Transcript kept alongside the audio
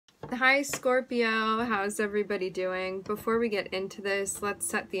Hi Scorpio, how's everybody doing? Before we get into this, let's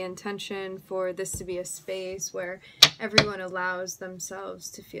set the intention for this to be a space where everyone allows themselves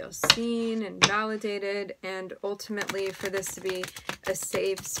to feel seen and validated, and ultimately for this to be a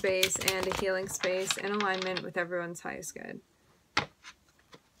safe space and a healing space in alignment with everyone's highest good.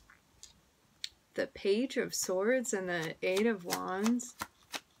 The Page of Swords and the Eight of Wands.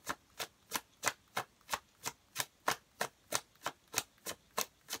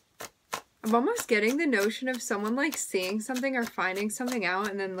 I'm almost getting the notion of someone like seeing something or finding something out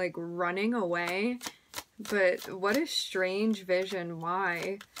and then like running away. But what a strange vision.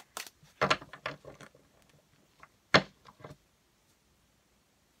 Why?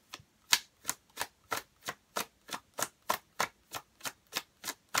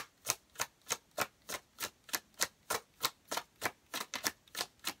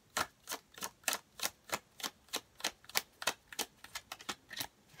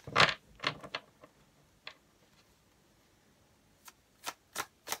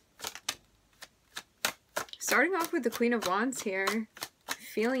 Starting off with the Queen of Wands here,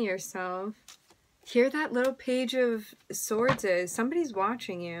 feeling yourself. Here that little Page of Swords is. Somebody's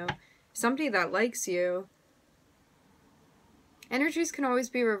watching you. Somebody that likes you. Energies can always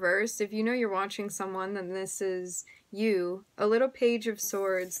be reversed. If you know you're watching someone, then this is you. A little Page of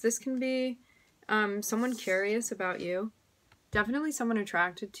Swords. This can be someone curious about you. Definitely someone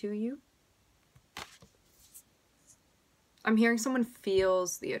attracted to you. I'm hearing someone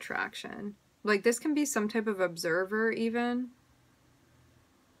feels the attraction. Like, this can be some type of observer, even.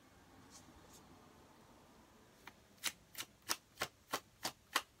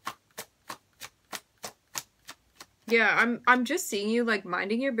 Yeah, I'm just seeing you, like,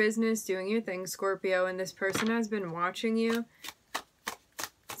 minding your business, doing your thing, Scorpio, and this person has been watching you.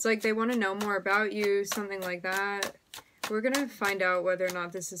 It's like they want to know more about you, something like that. We're gonna find out whether or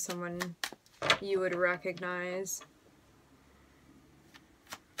not this is someone you would recognize.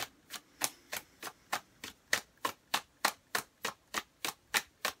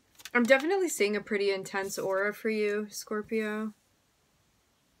 I'm definitely seeing a pretty intense aura for you, Scorpio.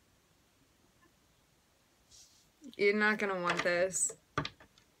 You're not gonna want this.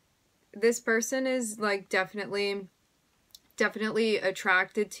 This person is like definitely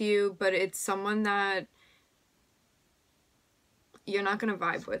attracted to you, but it's someone that you're not gonna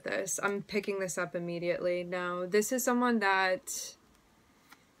vibe with this. I'm picking this up immediately. No, this is someone that...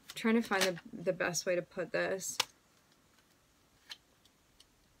 I'm trying to find the best way to put this.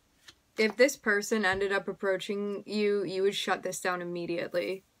 If this person ended up approaching you, you would shut this down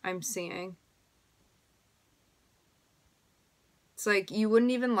immediately, I'm seeing. It's like you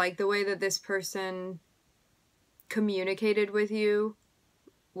wouldn't even like the way that this person communicated with you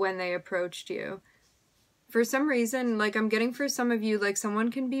when they approached you. For some reason, like I'm getting for some of you, like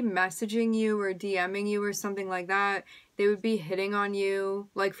someone can be messaging you or DMing you or something like that. They would be hitting on you.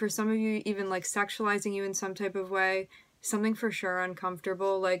 Like for some of you, even like sexualizing you in some type of way. Something for sure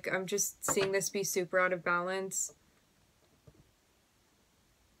uncomfortable. Like, I'm just seeing this be super out of balance.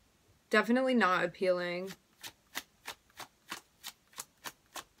 Definitely not appealing.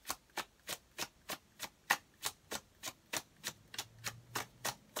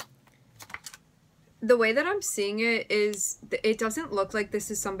 The way that I'm seeing it is, it doesn't look like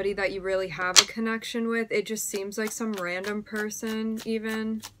this is somebody that you really have a connection with. It just seems like some random person,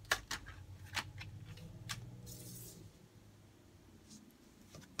 even.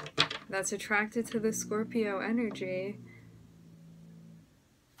 That's attracted to the Scorpio energy.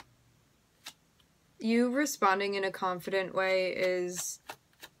 You responding in a confident way is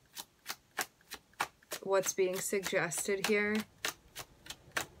what's being suggested here.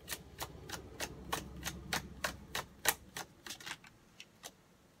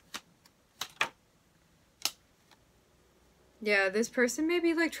 Yeah, this person may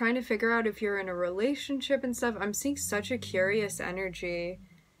be like trying to figure out if you're in a relationship and stuff. I'm seeing such a curious energy.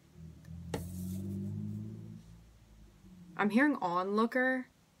 I'm hearing onlooker.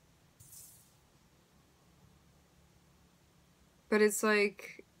 But it's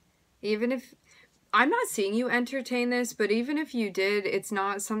like, even if... I'm not seeing you entertain this, but even if you did, it's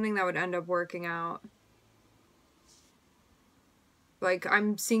not something that would end up working out. Like,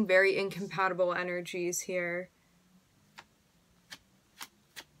 I'm seeing very incompatible energies here.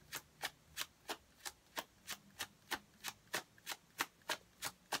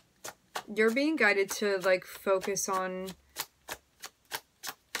 You're being guided to, like, focus on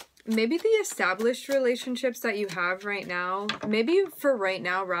maybe the established relationships that you have right now. Maybe for right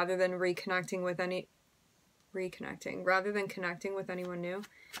now, rather than connecting with anyone new.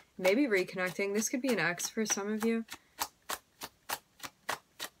 Maybe reconnecting. This could be an ex for some of you.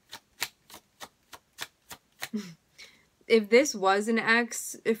 If this was an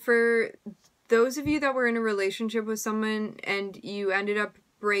ex, for those of you that were in a relationship with someone and you ended up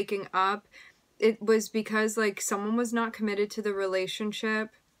breaking up, it was because, like, someone was not committed to the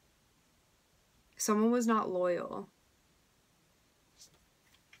relationship. Someone was not loyal.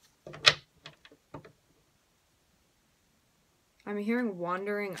 I'm hearing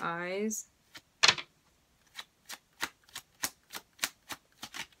wandering eyes.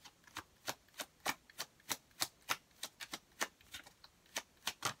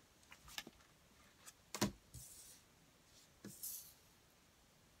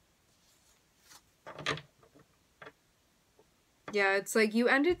 Yeah, it's like you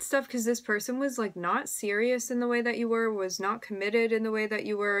ended stuff because this person was, like, not serious in the way that you were, was not committed in the way that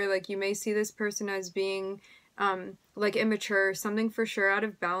you were. Like, you may see this person as being, like, immature, something for sure out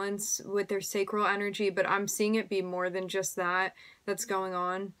of balance with their sacral energy, but I'm seeing it be more than just that that's going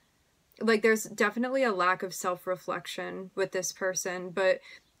on. Like, there's definitely a lack of self-reflection with this person, but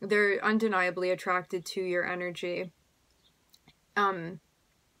they're undeniably attracted to your energy.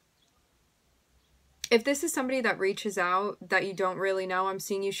 If this is somebody that reaches out that you don't really know, I'm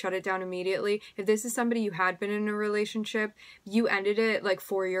seeing you shut it down immediately. If this is somebody you had been in a relationship, you ended it, like,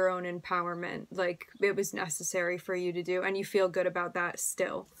 for your own empowerment. Like, it was necessary for you to do, and you feel good about that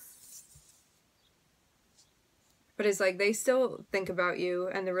still. But it's like they still think about you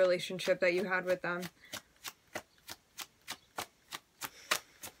and the relationship that you had with them.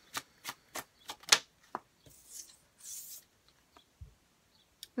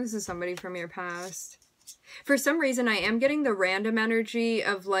 This is somebody from your past. For some reason, I am getting the random energy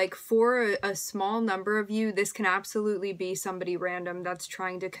of, like, for a small number of you, this can absolutely be somebody random that's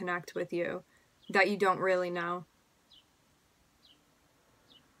trying to connect with you that you don't really know.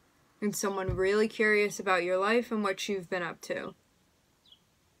 And someone really curious about your life and what you've been up to.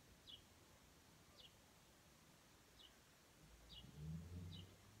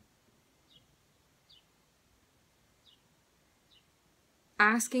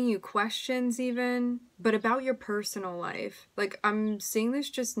 Asking you questions even, but about your personal life. Like, I'm seeing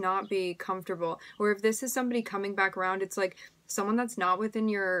this just not be comfortable. Or if this is somebody coming back around, it's like someone that's not within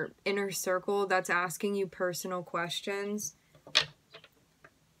your inner circle that's asking you personal questions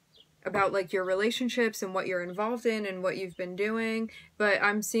about, like, your relationships and what you're involved in and what you've been doing. But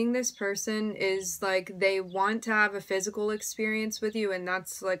I'm seeing this person is, like, they want to have a physical experience with you, and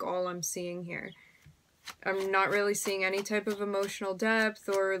that's, like, all I'm seeing here. I'm not really seeing any type of emotional depth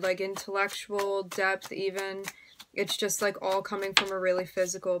or, like, intellectual depth even. It's just, like, all coming from a really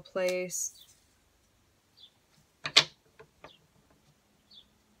physical place.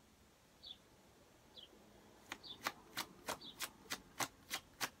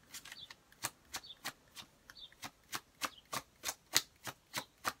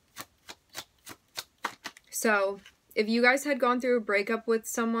 So, if you guys had gone through a breakup with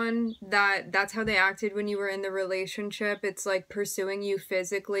someone that's how they acted when you were in the relationship, it's like pursuing you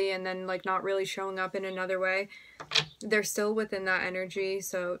physically and then, like, not really showing up in another way, they're still within that energy.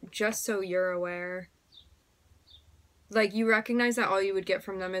 So just so you're aware, like, you recognize that all you would get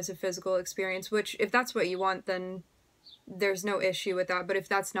from them is a physical experience, which, if that's what you want, then there's no issue with that. But if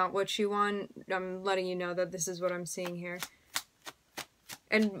that's not what you want, I'm letting you know that this is what I'm seeing here.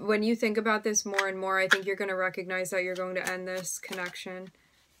 And when you think about this more and more, I think you're going to recognize that you're going to end this connection.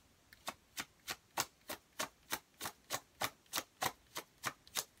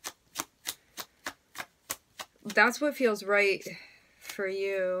 That's what feels right for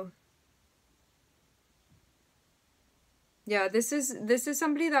you. Yeah, this is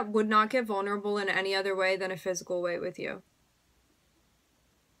somebody that would not get vulnerable in any other way than a physical way with you.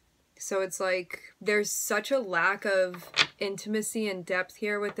 So it's like there's such a lack of intimacy and depth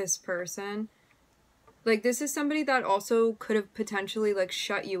here with this person. Like, this is somebody that also could have potentially, like,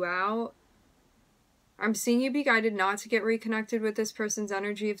 shut you out. I'm seeing you be guided not to get reconnected with this person's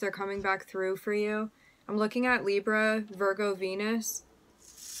energy if they're coming back through for you. I'm looking at Libra, Virgo, Venus.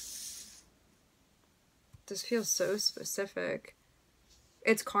 This feels so specific.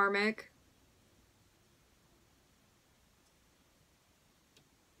 It's karmic.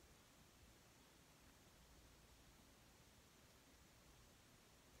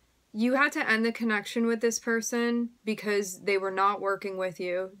 You had to end the connection with this person because they were not working with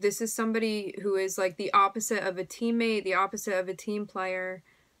you. This is somebody who is, like, the opposite of a teammate, the opposite of a team player.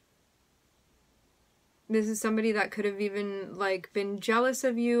 This is somebody that could have even, like, been jealous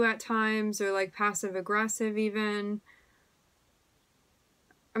of you at times, or, like, passive aggressive even.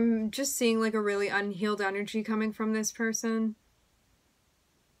 I'm just seeing, like, a really unhealed energy coming from this person.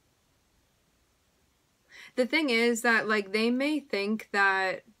 The thing is that, like, they may think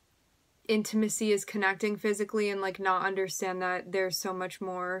that intimacy is connecting physically and like not understand that there's so much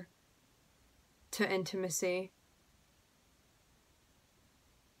more to intimacy.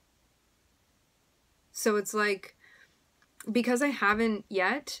 So it's like, because I haven't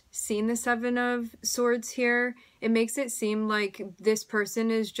yet seen the Seven of Swords here, it makes it seem like this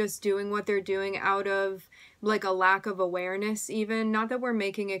person is just doing what they're doing out of like a lack of awareness even. Not that we're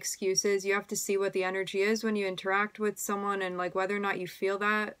making excuses. You have to see what the energy is when you interact with someone and like whether or not you feel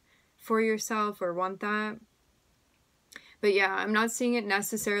that for yourself or want that. But yeah, I'm not seeing it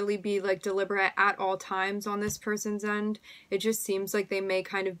necessarily be like deliberate at all times on this person's end. It just seems like they may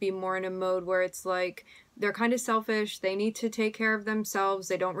kind of be more in a mode where it's like they're kind of selfish. They need to take care of themselves.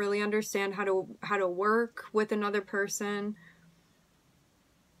 They don't really understand how to work with another person.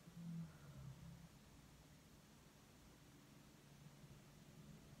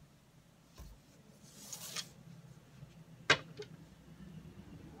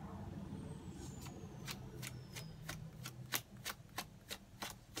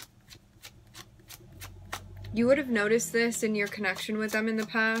 You would have noticed this in your connection with them in the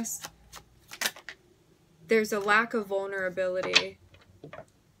past. There's a lack of vulnerability.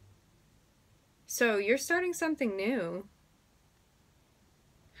 So you're starting something new.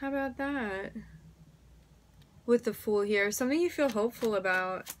 How about that? With the Fool here, something you feel hopeful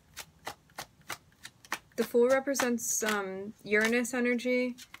about. The Fool represents Uranus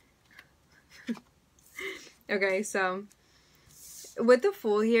energy. Okay, so with the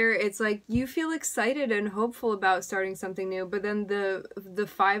Fool here, it's like you feel excited and hopeful about starting something new, but then the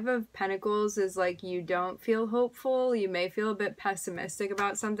Five of Pentacles is like you don't feel hopeful. You may feel a bit pessimistic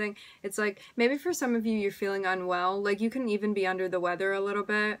about something. It's like maybe for some of you you're feeling unwell, like you can even be under the weather a little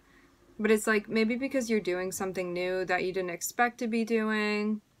bit, but it's like maybe because you're doing something new that you didn't expect to be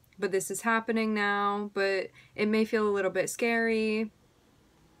doing, but this is happening now, but it may feel a little bit scary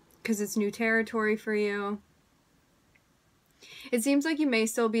because it's new territory for you. It seems like you may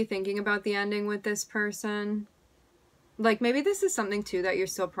still be thinking about the ending with this person. Like, maybe this is something, too, that you're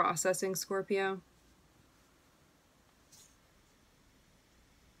still processing, Scorpio.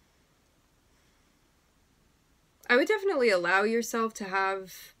 I would definitely allow yourself to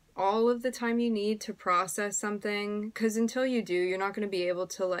have all of the time you need to process something, because until you do, you're not going to be able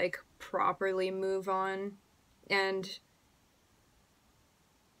to, like, properly move on. And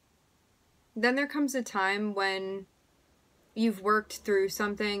then there comes a time when you've worked through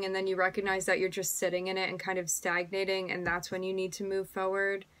something and then you recognize that you're just sitting in it and kind of stagnating, and that's when you need to move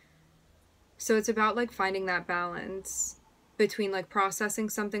forward. So it's about like finding that balance between like processing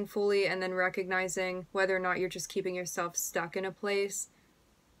something fully and then recognizing whether or not you're just keeping yourself stuck in a place.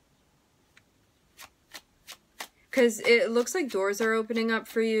 Because it looks like doors are opening up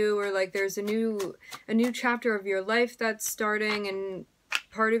for you, or like there's a new chapter of your life that's starting, and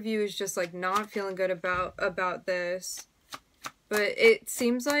part of you is just like not feeling good about this. But it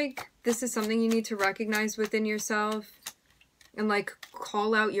seems like this is something you need to recognize within yourself and like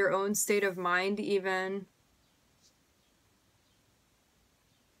call out your own state of mind even.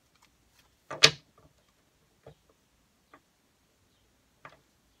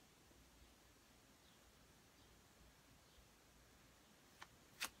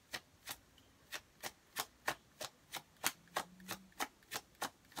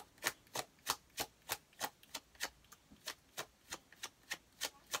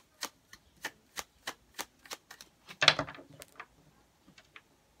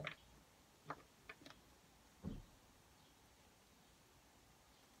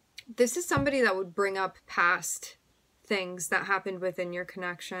 This is somebody that would bring up past things that happened within your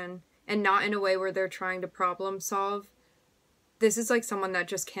connection, and not in a way where they're trying to problem solve. This is like someone that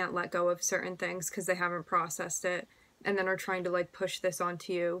just can't let go of certain things because they haven't processed it, and then are trying to like push this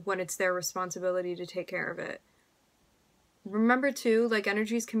onto you when it's their responsibility to take care of it. Remember too, like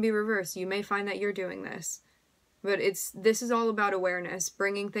energies can be reversed. You may find that you're doing this, but this is all about awareness,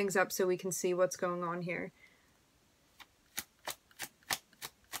 bringing things up so we can see what's going on here.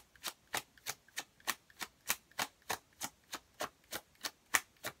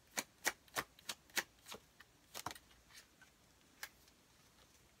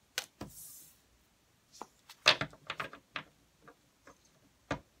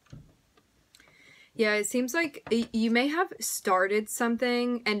 Yeah, it seems like you may have started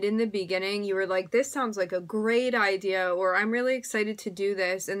something and in the beginning you were like, this sounds like a great idea, or I'm really excited to do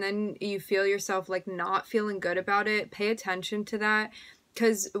this, and then you feel yourself like not feeling good about it. Pay attention to that,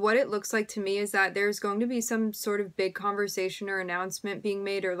 because what it looks like to me is that there's going to be some sort of big conversation or announcement being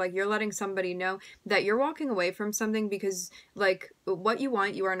made, or like you're letting somebody know that you're walking away from something because like what you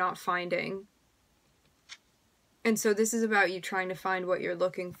want you are not finding. And so this is about you trying to find what you're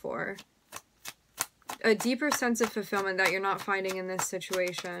looking for. A deeper sense of fulfillment that you're not finding in this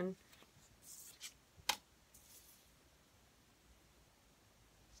situation.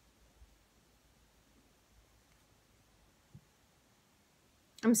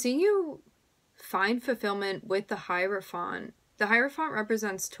 I'm seeing you find fulfillment with the Hierophant. The Hierophant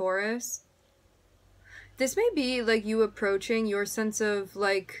represents Taurus. This may be like you approaching your sense of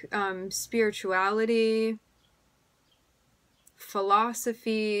like spirituality,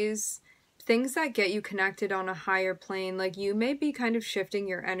 philosophies, things that get you connected on a higher plane. Like you may be kind of shifting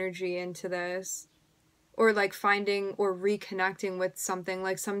your energy into this, or like finding or reconnecting with something,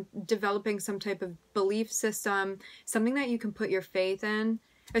 like developing some type of belief system, something that you can put your faith in.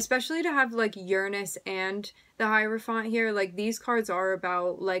 Especially to have like Uranus and the Hierophant here, like these cards are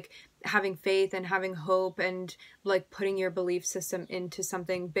about like having faith and having hope and like putting your belief system into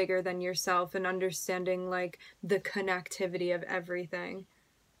something bigger than yourself and understanding like the connectivity of everything.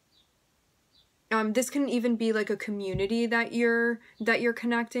 This can even be like a community that you're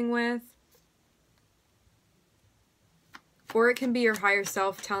connecting with. Or it can be your higher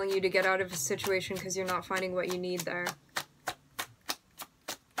self telling you to get out of a situation because you're not finding what you need there.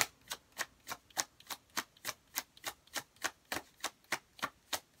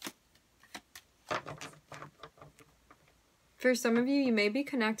 For some of you, you may be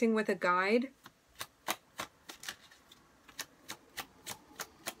connecting with a guide.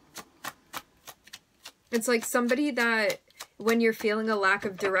 It's like somebody that when you're feeling a lack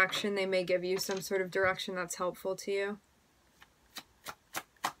of direction, they may give you some sort of direction that's helpful to you.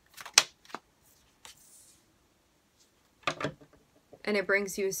 And it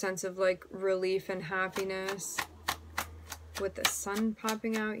brings you a sense of like relief and happiness with the sun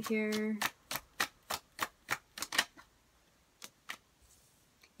popping out here.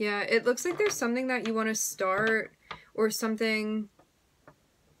 Yeah, it looks like there's something that you want to start or something,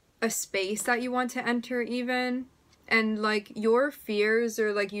 a space that you want to enter even. And like your fears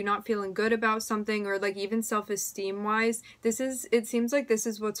or like you not feeling good about something or like even self-esteem wise, it seems like this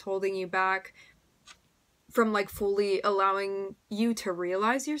is what's holding you back from like fully allowing you to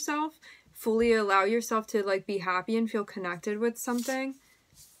realize yourself, fully allow yourself to like be happy and feel connected with something.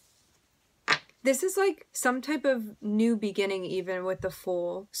 This is like some type of new beginning even with the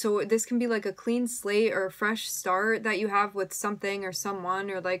Fool. So this can be like a clean slate or a fresh start that you have with something or someone,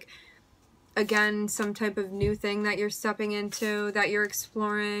 or like, again, some type of new thing that you're stepping into, that you're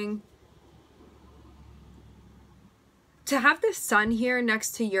exploring. To have the sun here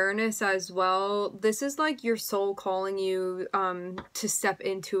next to Uranus as well, this is like your soul calling you to step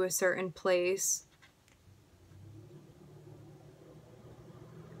into a certain place.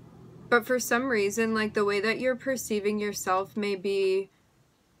 But for some reason, like the way that you're perceiving yourself may be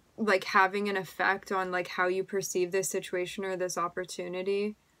like having an effect on like how you perceive this situation or this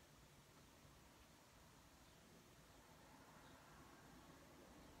opportunity.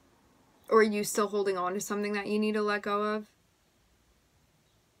 Or are you still holding on to something that you need to let go of?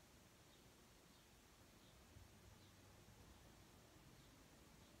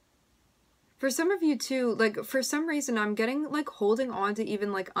 For some of you too, like for some reason I'm getting like holding on to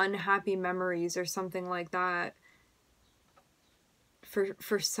even like unhappy memories or something like that.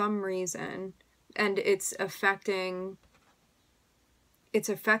 For some reason. And it's affecting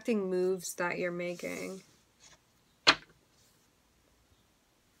moves that you're making.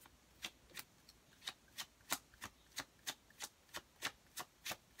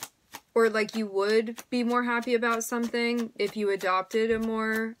 Or like you would be more happy about something if you adopted a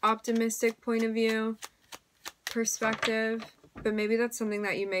more optimistic point of view, perspective. But maybe that's something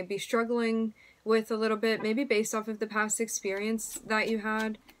that you may be struggling with a little bit, maybe based off of the past experience that you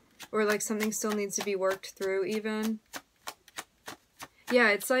had, or like something still needs to be worked through even. Yeah,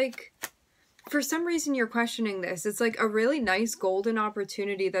 it's like, for some reason you're questioning this. It's like a really nice golden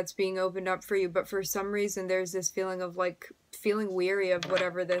opportunity that's being opened up for you, but for some reason there's this feeling of like feeling weary of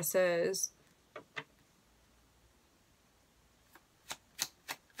whatever this is.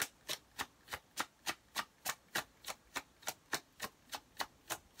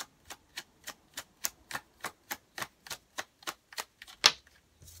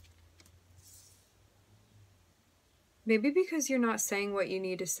 Maybe because you're not saying what you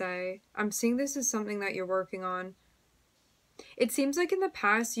need to say. I'm seeing this as something that you're working on. It seems like in the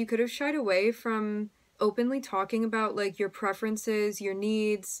past you could have shied away from openly talking about like your preferences, your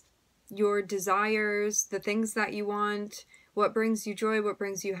needs, your desires, the things that you want, what brings you joy, what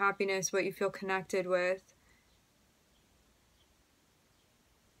brings you happiness, what you feel connected with.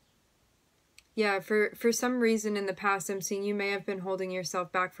 Yeah, for some reason in the past I'm seeing you may have been holding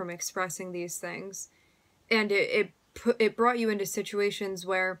yourself back from expressing these things. and it brought you into situations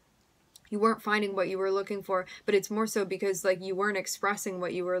where you weren't finding what you were looking for, but it's more so because like you weren't expressing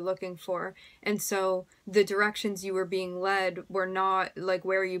what you were looking for. And so the directions you were being led were not like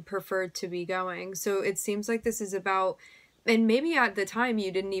where you preferred to be going. So it seems like this is about, and maybe at the time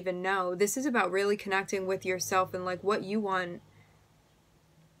you didn't even know, this is about really connecting with yourself and like what you want.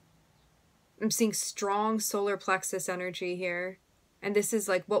 I'm seeing strong solar plexus energy here. And this is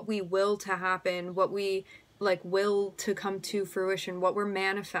like what we will to happen, what we like will to come to fruition, what we're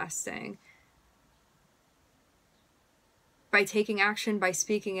manifesting. By taking action, by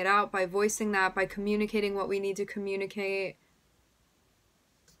speaking it out, by voicing that, by communicating what we need to communicate.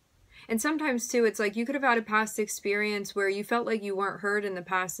 And sometimes too, it's like you could have had a past experience where you felt like you weren't heard in the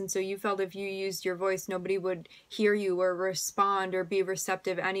past, and so you felt if you used your voice, nobody would hear you or respond or be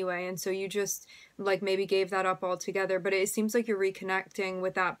receptive anyway, and so you just like maybe gave that up altogether. But it seems like you're reconnecting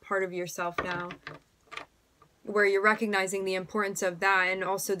with that part of yourself now, where you're recognizing the importance of that and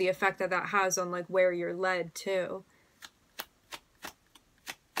also the effect that that has on like where you're led to.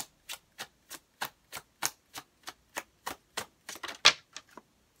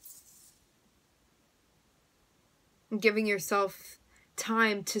 Giving yourself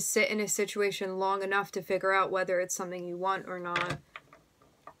time to sit in a situation long enough to figure out whether it's something you want or not.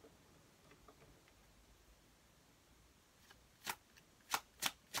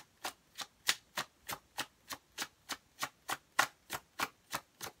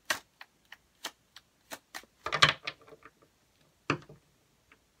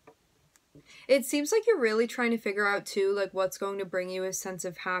 It seems like you're really trying to figure out too, like what's going to bring you a sense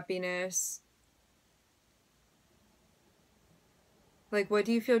of happiness. Like, what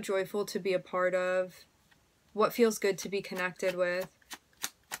do you feel joyful to be a part of? What feels good to be connected with?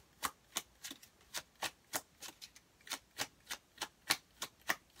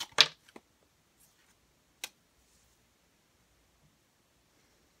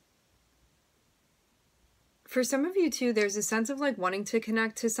 For some of you too, there's a sense of like wanting to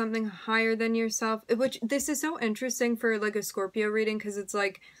connect to something higher than yourself, which this is so interesting for like a Scorpio reading, because it's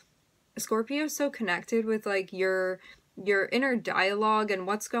like Scorpio is so connected with like your inner dialogue and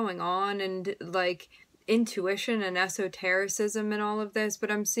what's going on and like intuition and esotericism and all of this. But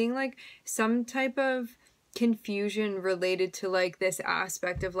I'm seeing like some type of confusion related to like this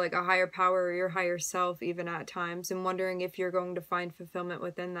aspect of like a higher power or your higher self even at times, and wondering if you're going to find fulfillment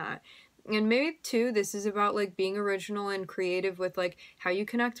within that. And maybe too, this is about like being original and creative with like how you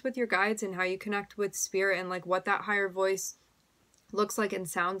connect with your guides and how you connect with spirit and like what that higher voice looks like and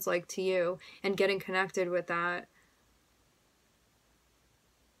sounds like to you, and getting connected with that.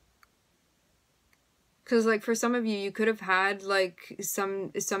 Because like for some of you, you could have had like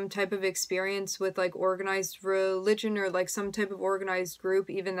some type of experience with like organized religion or like some type of organized group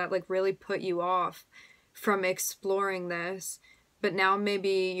even that like really put you off from exploring this. But now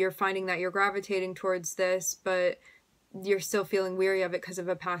maybe you're finding that you're gravitating towards this, but you're still feeling weary of it because of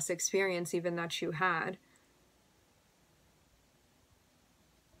a past experience even that you had.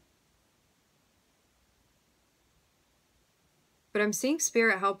 But I'm seeing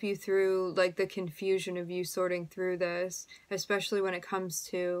spirit help you through like the confusion of you sorting through this, especially when it comes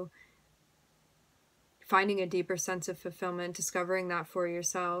to finding a deeper sense of fulfillment, discovering that for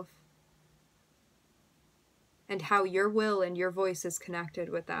yourself, and how your will and your voice is connected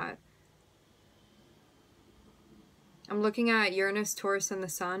with that. I'm looking at Uranus, Taurus, and the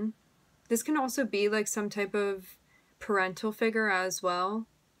Sun. This can also be like some type of parental figure as well.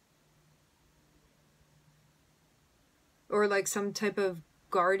 Or like some type of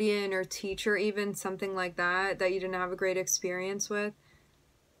guardian or teacher even, something like that, that you didn't have a great experience with.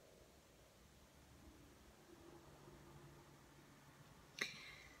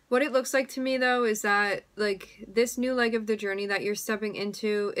 What it looks like to me though is that like this new leg of the journey that you're stepping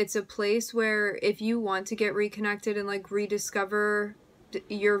into, it's a place where if you want to get reconnected and like rediscover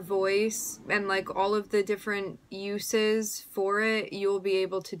your voice and like all of the different uses for it, you'll be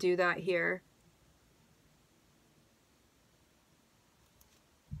able to do that here.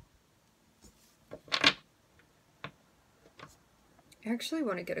 I actually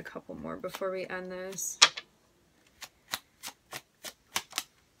want to get a couple more before we end this.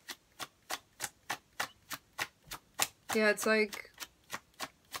 Yeah, it's like,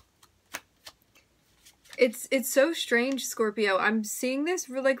 it's so strange, Scorpio. I'm seeing this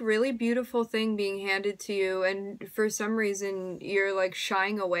like really beautiful thing being handed to you, and for some reason you're like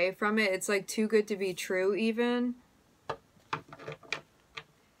shying away from it. It's like too good to be true even.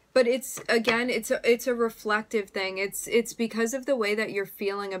 But it's, again, it's a reflective thing. It's because of the way that you're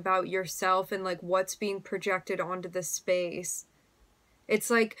feeling about yourself and like what's being projected onto the space. It's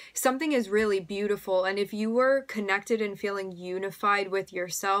like something is really beautiful, and if you were connected and feeling unified with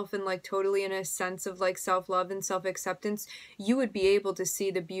yourself and like totally in a sense of like self-love and self-acceptance, you would be able to see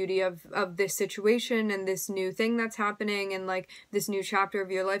the beauty of this situation and this new thing that's happening, and like this new chapter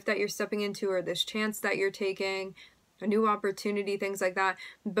of your life that you're stepping into, or this chance that you're taking, a new opportunity, things like that.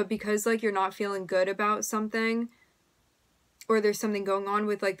 But because like you're not feeling good about something, or there's something going on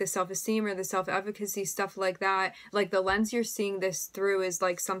with like the self-esteem or the self-efficacy, stuff like that, like the lens you're seeing this through is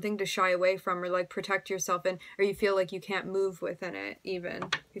like something to shy away from or like protect yourself in, or you feel like you can't move within it. Even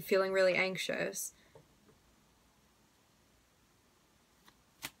you're feeling really anxious.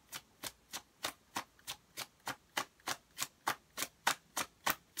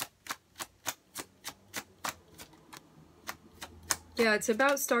 Yeah, it's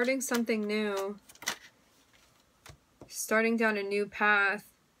about starting something new. Starting down a new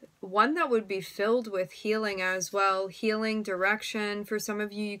path. One that would be filled with healing as well. Healing, direction. For some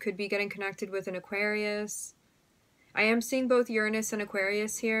of you, you could be getting connected with an Aquarius. I am seeing both Uranus and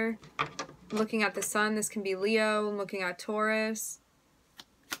Aquarius here. I'm looking at the sun. This can be Leo. I'm looking at Taurus.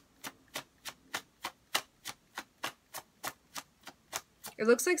 It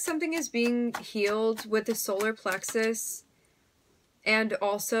looks like something is being healed with the solar plexus and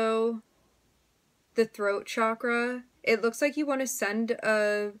also the throat chakra. It looks like you want to send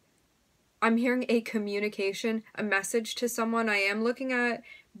I'm hearing a communication, a message to someone. I am looking at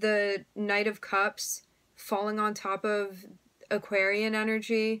the Knight of Cups falling on top of Aquarian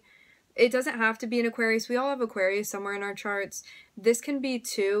energy. It doesn't have to be an Aquarius. We all have Aquarius somewhere in our charts. This can be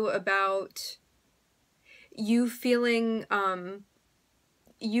too about you feeling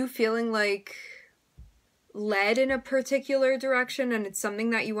like led in a particular direction, and it's something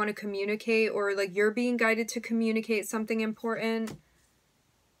that you want to communicate, or like you're being guided to communicate something important.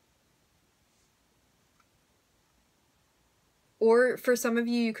 Or for some of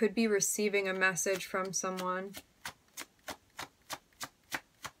you, you could be receiving a message from someone.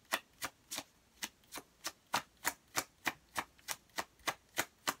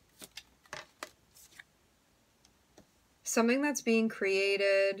 Something that's being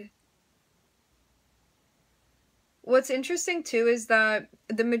created. What's interesting too is that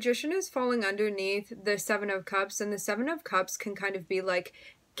the Magician is falling underneath the Seven of Cups, and the Seven of Cups can kind of be like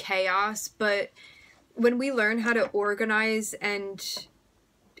chaos, but when we learn how to organize and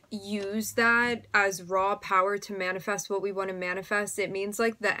use that as raw power to manifest what we want to manifest, it means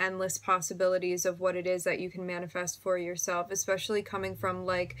like the endless possibilities of what it is that you can manifest for yourself, especially coming from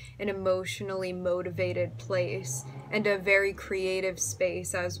like an emotionally motivated place and a very creative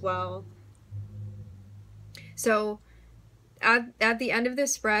space as well. So at the end of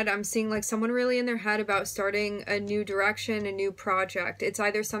this spread, I'm seeing like someone really in their head about starting a new direction, a new project. It's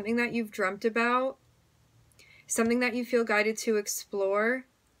either something that you've dreamt about, something that you feel guided to explore,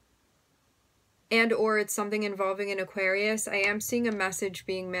 and or it's something involving an Aquarius. I am seeing a message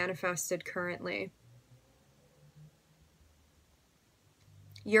being manifested currently.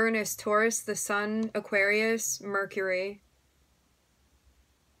 Uranus, Taurus, the Sun, Aquarius, Mercury.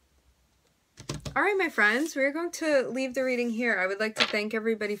 All right, my friends, we're going to leave the reading here. I would like to thank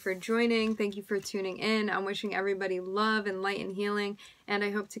everybody for joining. Thank you for tuning in. I'm wishing everybody love and light and healing, and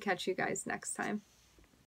I hope to catch you guys next time.